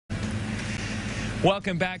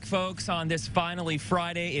Welcome back, folks, on this finally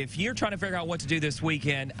Friday. If you're trying to figure out what to do this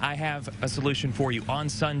weekend, I have a solution for you. On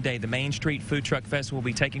Sunday, the Main Street Food Truck Festival will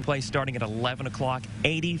be taking place starting at 11 o'clock.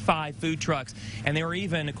 85 food trucks, and there are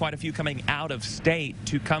even quite a few coming out of state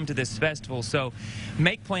to come to this festival. So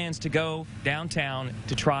make plans to go downtown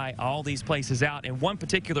to try all these places out. And one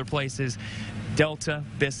particular place is Delta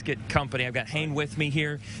Biscuit Company. I've got Hayne with me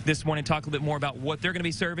here this morning to talk a little bit more about what they're going to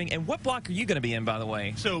be serving. And what block are you going to be in, by the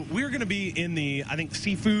way? So we're going to be in the, I think,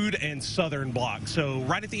 seafood and southern block. So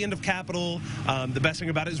right at the end of Capitol. The best thing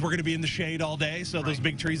about it is we're going to be in the shade all day. So those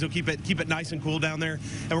big trees will keep it nice and cool down there.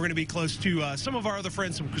 And we're going to be close to some of our other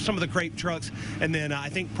friends, some of the crepe trucks. And then I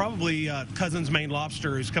think probably Cousin's Maine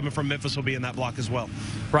Lobster, who's coming from Memphis, will be in that block as well.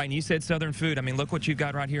 Right, and you said southern food. I mean, look what you've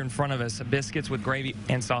got right here in front of us. Biscuits with gravy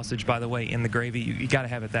and sausage, by the way, in the gravy. You got to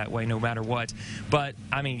have it that way no matter what. But,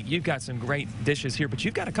 I mean, you've got some great dishes here, but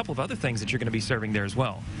you've got a couple of other things that you're going to be serving there as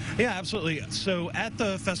well. Yeah, absolutely. So at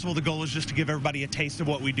the festival, the goal is just to give everybody a taste of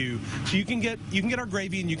what we do. So you can get our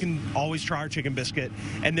gravy, and you can always try our chicken biscuit.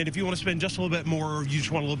 And then if you want to spend just a little bit more, or you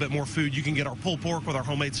just want a little bit more food, you can get our pulled pork with our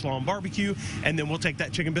homemade slaw and barbecue. And then we'll take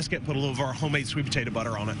that chicken biscuit and put a little of our homemade sweet potato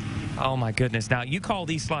butter on it. Oh, my goodness. Now, you call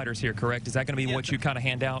these sliders here, correct? Is that going to be what you kind of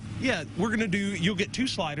hand out? Yeah, we're going to do, you'll get 2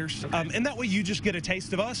 sliders, and that way you just get a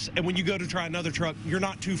taste of us, and when you go to try another truck, you're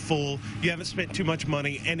not too full, you haven't spent too much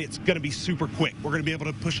money, and it's going to be super quick. We're going to be able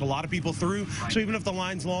to push a lot of people through, so even if the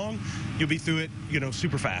line's long, you'll be through it,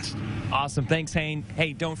 super fast. Awesome. Thanks, Hayne.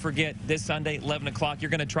 Hey, don't forget, this Sunday, 11 o'clock,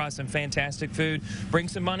 you're going to try some fantastic food. Bring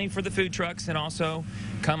some money for the food trucks, and also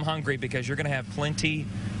come hungry, because you're going to have plenty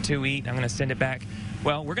to eat. I'm going to send it back.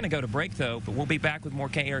 Well, we're going to go to break, though, but we'll be back with more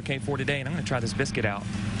KARK for today, and I'm going to try this biscuit out.